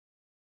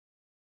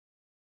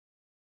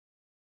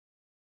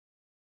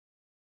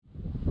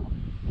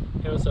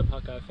Hey, what's up,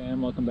 Hawkeye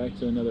fam? Welcome back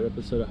to another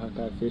episode of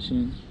Hawkeye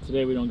Fishing.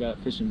 Today we don't got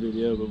fishing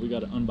video, but we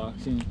got an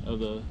unboxing of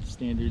the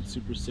standard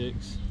Super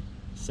 6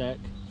 sack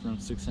from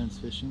 6 Cents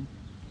Fishing.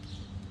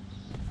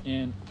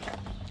 And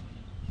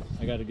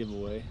I got a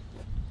giveaway.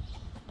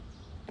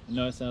 I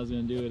know I said I was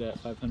going to do it at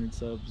 500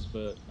 subs,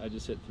 but I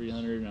just hit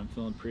 300 and I'm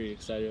feeling pretty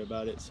excited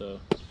about it, so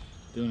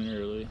doing it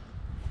early.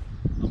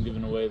 I'm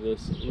giving away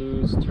this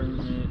Lose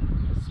Tournament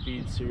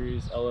Speed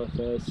Series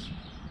LFS.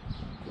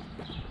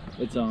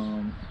 It's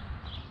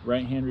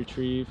right hand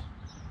retrieve,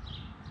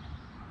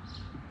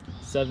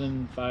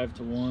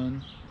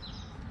 7-5-1,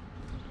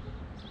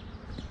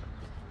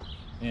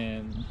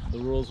 and the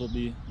rules will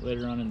be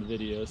later on in the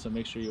video, so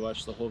make sure you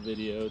watch the whole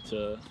video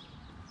to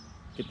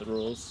get the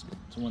rules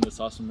to win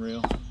this awesome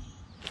reel.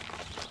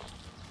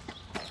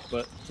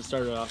 But to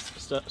start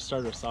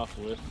us off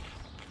with,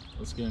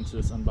 let's get into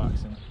this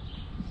unboxing.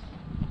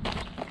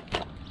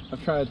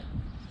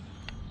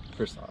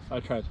 First off, I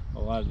tried a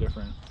lot of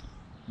different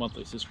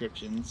monthly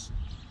subscriptions.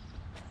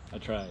 I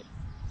tried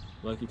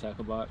Lucky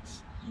Tackle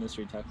Box,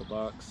 Mystery Tackle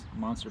Box,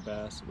 Monster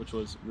Bass, which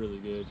was really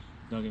good.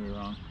 Don't get me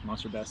wrong,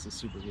 Monster Bass is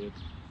super good,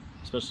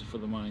 especially for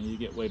the money. You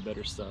get way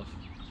better stuff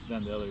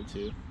than the other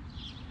two.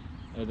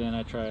 And then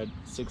I tried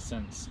 6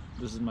 Cents.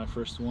 This is my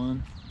first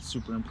one.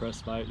 Super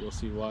impressed by it. You'll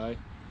see why.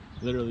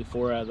 Literally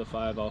 4 out of the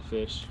 5 I'll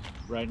fish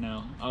right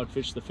now. I would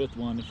fish the 5th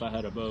one if I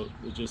had a boat.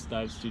 It just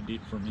dives too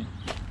deep for me.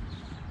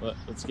 But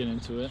let's get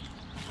into it.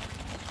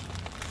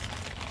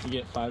 You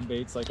get 5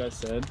 baits, like I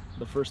said.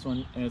 The first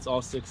one, and it's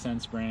all 6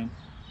 Cents brand,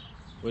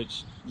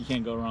 which you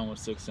can't go wrong with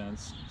 6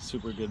 Cents.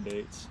 Super good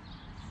baits.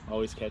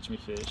 Always catch me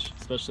fish,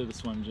 especially the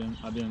swim jig.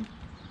 I've been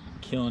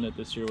killing it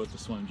this year with the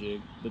swim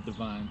jig, the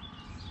Divine.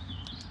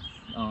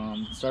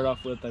 Start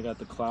off with, I got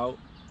the Clout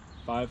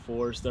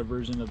 5.4 stub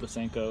version of the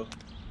Senko.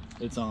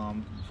 It's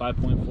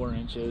 5.4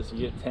 inches.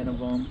 You get 10 of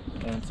them,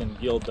 and it's in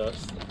gill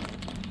dust.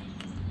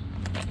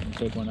 I'll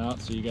take one out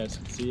so you guys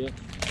can see it.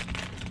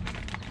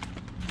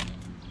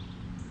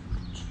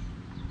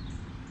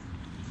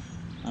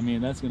 I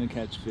mean, that's gonna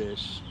catch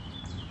fish.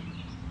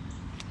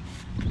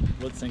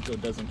 What Senko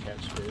doesn't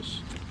catch fish?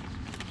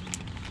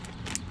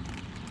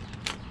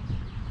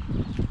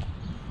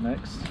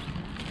 Next,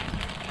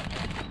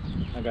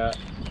 I got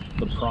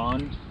the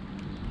Prawn,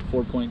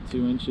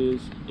 4.2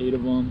 inches, 8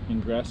 of them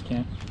in grass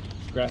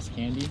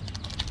candy.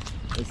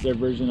 It's their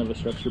version of a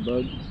structure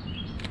bug.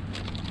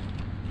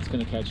 It's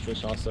gonna catch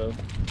fish also.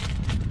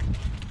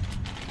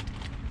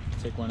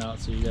 Take one out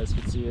so you guys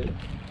can see it.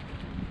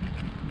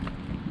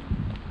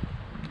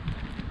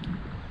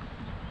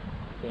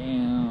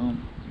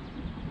 Bam!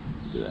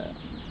 Look at that.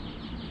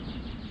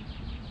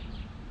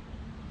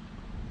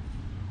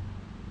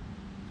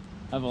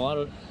 I have a lot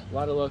of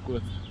luck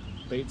with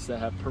baits that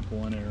have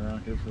purple in it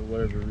around here for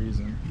whatever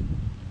reason.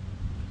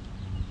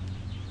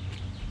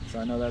 So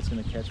I know that's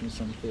gonna catch me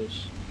some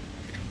fish.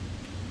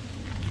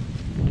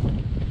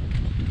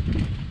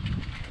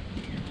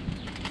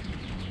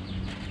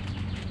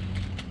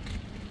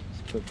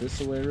 Let's put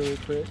this away really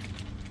quick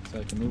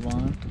so I can move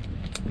on.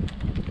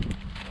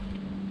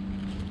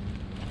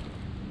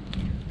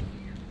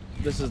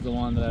 This is the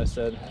one that I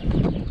said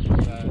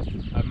that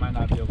I might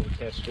not be able to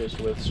catch fish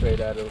with straight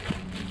out of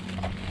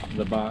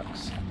the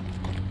box,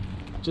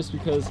 just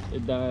because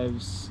it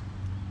dives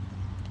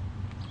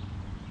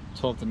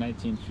 12 to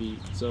 19 feet.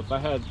 So if I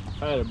had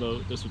a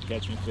boat, this would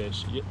catch me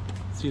fish. You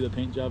see the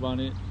paint job on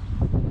it?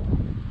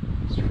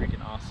 It's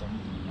freaking awesome.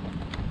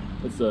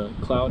 It's a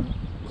Cloud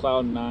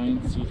 9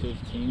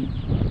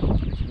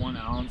 C15. It's 1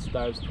 ounce,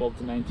 dives 12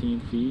 to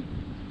 19 feet.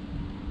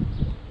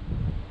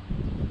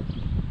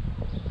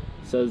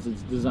 Says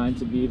it's designed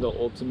to be the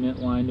ultimate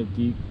line of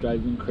deep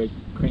diving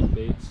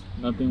crankbaits.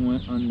 Nothing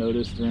went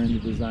unnoticed during the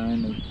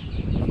design and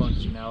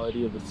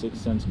functionality of the 6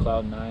 Cents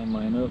Cloud 9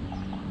 lineup.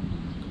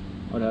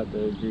 I would have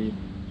to agree.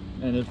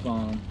 And if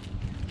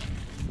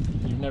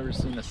you've never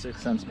seen a 6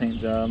 Cents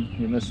paint job,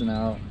 you're missing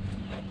out.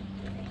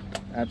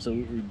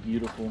 Absolutely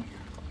beautiful.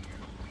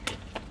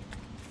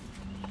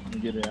 Let me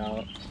get it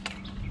out.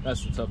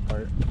 That's the tough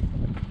part.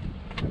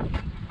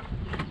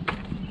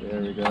 There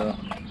we go.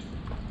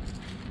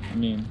 I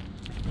mean,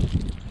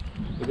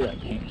 look at that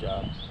paint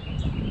job.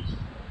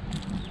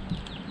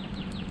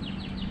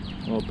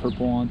 A little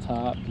purple on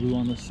top, blue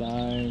on the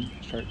side,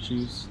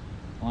 chartreuse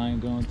line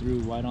going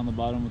through, white on the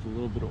bottom with a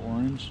little bit of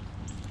orange.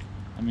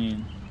 I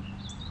mean,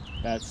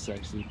 that's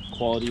sexy.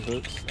 Quality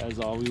hooks, as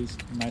always.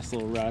 Nice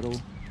little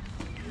rattle.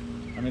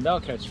 I mean,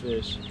 that'll catch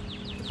fish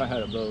if I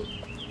had a boat.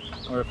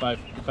 Or if I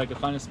could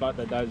find a spot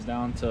that dives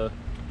down to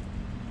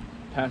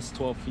past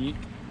 12 feet,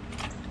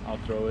 I'll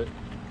throw it.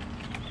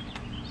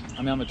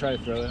 I mean, I'm gonna try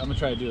to throw it. I'm gonna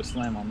try to do a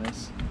slam on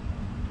this.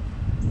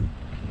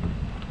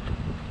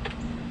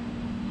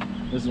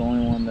 This is the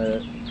only one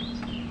that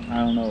I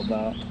don't know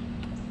about.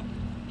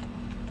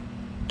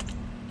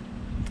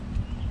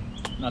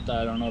 Not that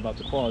I don't know about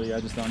the quality, I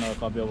just don't know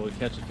if I'll be able to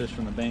catch a fish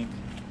from the bank.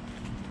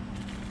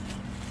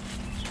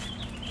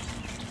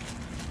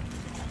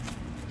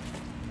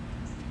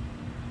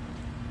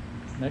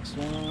 Next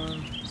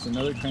one is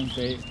another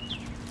crankbait.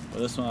 But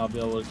this one I'll be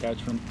able to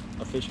catch from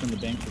a fish from the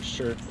bank for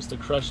sure. It's the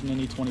Crush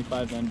Mini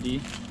 25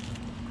 MD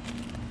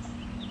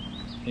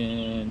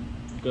in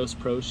Ghost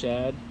Pro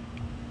Shad.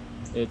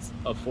 It's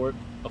a fourth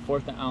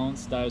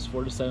ounce, dives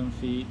 4 to 7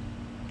 feet.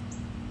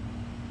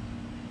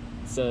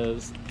 It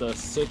says the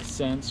 6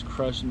 cents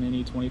Crush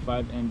Mini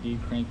 25 MD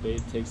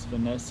crankbait takes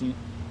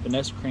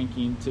finesse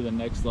cranking to the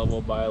next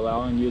level by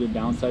allowing you to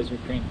downsize your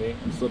crankbait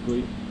and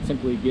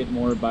simply get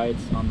more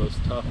bites on those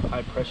tough,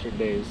 high pressure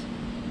days.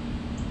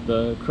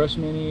 The Crush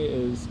Mini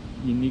is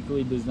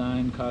uniquely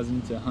designed,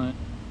 causing to hunt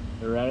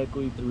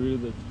erratically through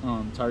the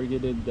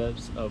targeted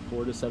depths of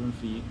 4 to 7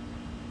 feet,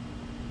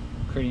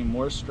 creating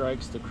more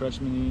strikes. The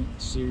Crush Mini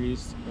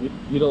series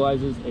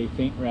utilizes a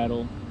faint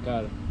rattle.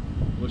 God,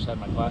 I wish I had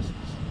my glasses.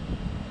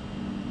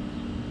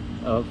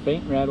 A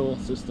faint rattle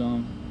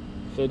system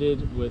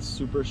fitted with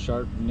super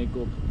sharp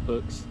nickel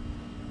hooks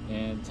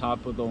and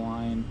top of the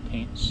line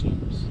paint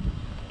shapes.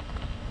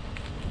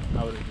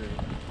 I would agree.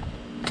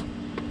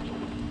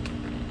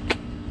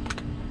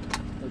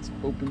 Let's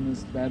open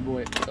this bad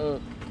boy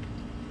up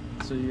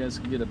so you guys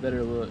can get a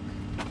better look.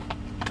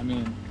 I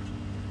mean,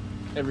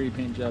 every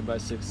paint job by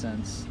 6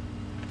 cents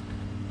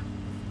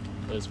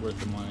is worth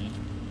the money,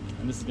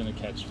 and this is gonna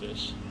catch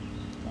fish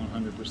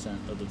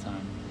 100% of the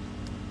time.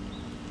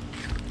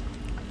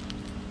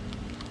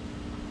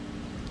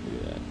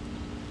 Look at that.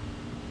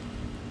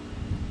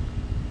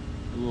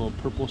 A little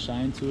purple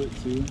shine to it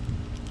too.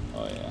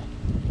 Oh yeah.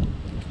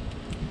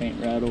 Paint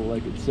rattle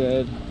like it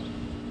said.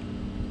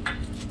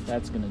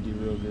 That's gonna do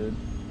real good.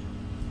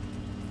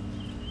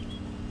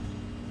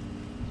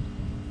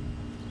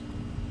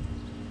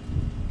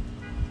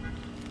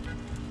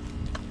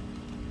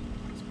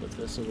 Let's put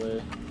this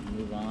away,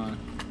 move on.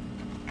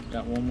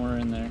 Got one more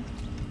in there.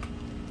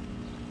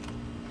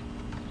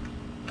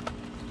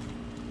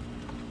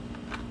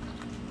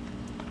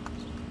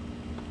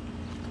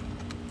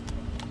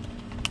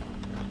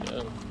 There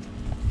we go.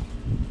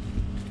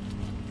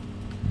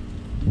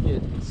 You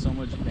get so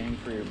much bang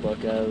for your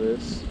buck out of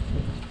this.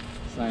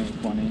 It's not even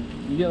funny.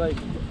 You get like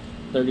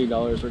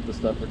 $30 worth of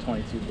stuff for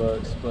 22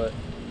 bucks, but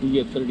you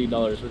get $30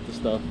 worth of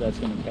stuff that's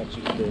gonna catch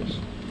you fish.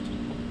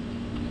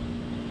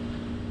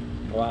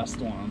 The last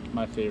one,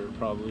 my favorite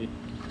probably,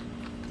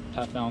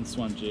 half-ounce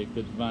swim jig,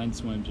 the Divine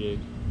swim jig.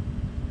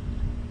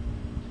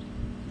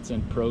 It's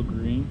in Pro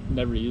Green.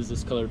 Never used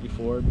this color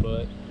before,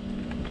 but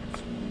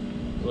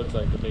it looks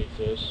like the bait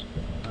fish.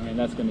 I mean,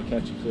 that's gonna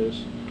catch you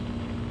fish.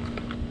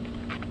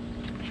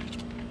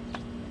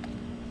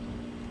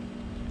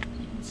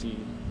 See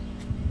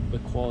the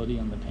quality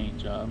on the paint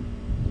job,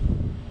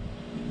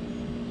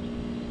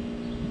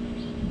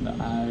 the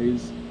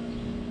eyes.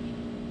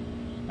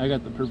 I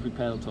got the perfect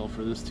paddle tail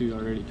for this too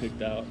already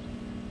picked out.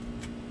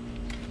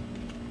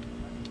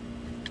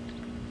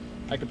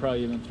 I could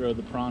probably even throw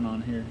the prawn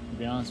on here, to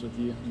be honest with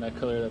you, in that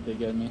color that they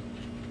gave me.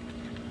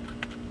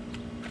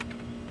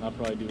 I'll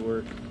probably do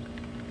work.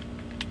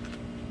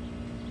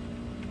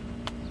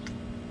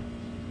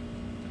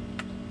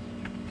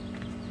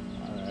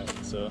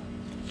 Alright, so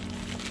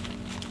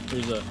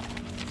here's a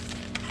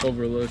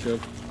overlook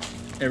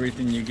of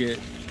everything you get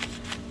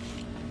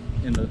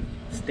in the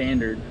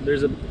standard.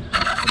 There's a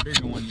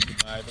bigger one you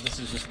could buy, but this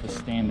is just the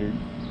standard.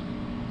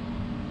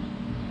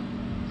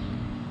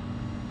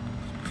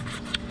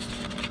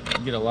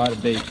 You get a lot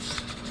of baits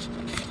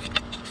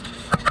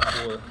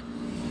for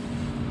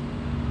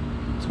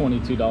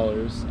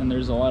 $22, and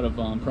there's a lot of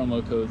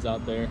promo codes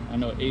out there. I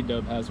know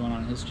A-Dub has one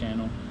on his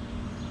channel.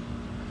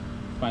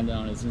 Find it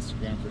on his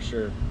Instagram for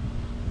sure,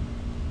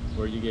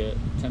 where you get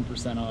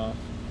 10% off.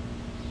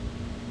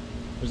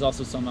 There's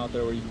also some out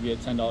there where you can get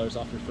 $10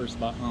 off your first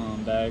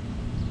bag,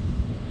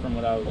 from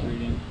what I was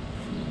reading.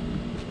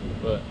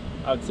 But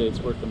I would say it's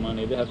worth the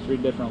money. They have 3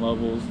 different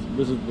levels.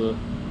 This is the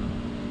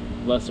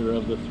lesser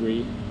of the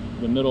 3.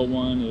 The middle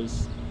one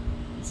it's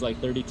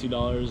like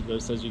 $32, but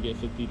it says you get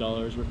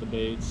 $50 worth of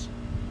baits.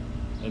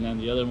 And then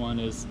the other one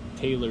is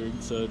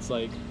tailored, so it's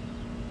like,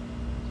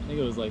 I think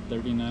it was like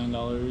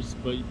 $39,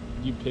 but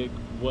you pick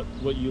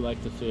what you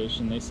like to fish,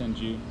 and they send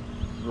you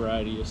a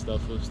variety of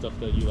stuff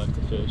that you like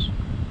to fish.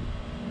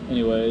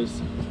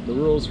 Anyways, the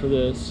rules for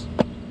this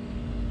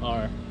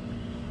are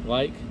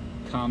like,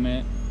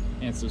 comment,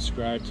 and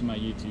subscribe to my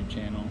YouTube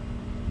channel.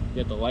 You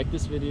have to like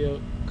this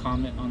video,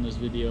 comment on this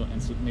video,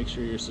 and make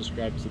sure you're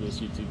subscribed to this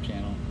YouTube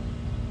channel.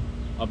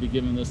 I'll be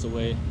giving this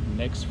away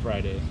next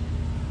Friday.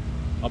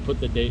 I'll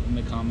put the date in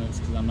the comments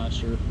because I'm not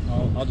sure.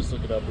 I'll just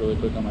look it up really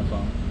quick on my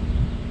phone.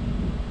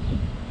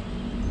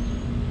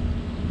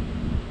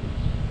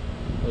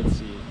 Let's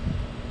see.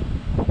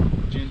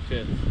 June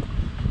 5th.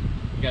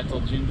 You got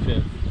till June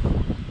 5th.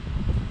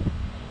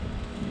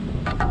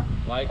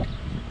 Like,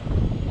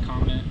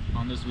 comment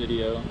on this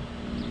video,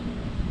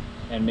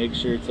 and make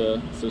sure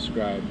to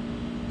subscribe.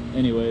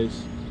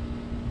 Anyways,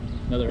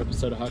 another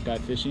episode of Hawkeye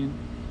Fishing.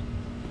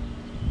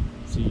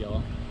 See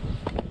y'all.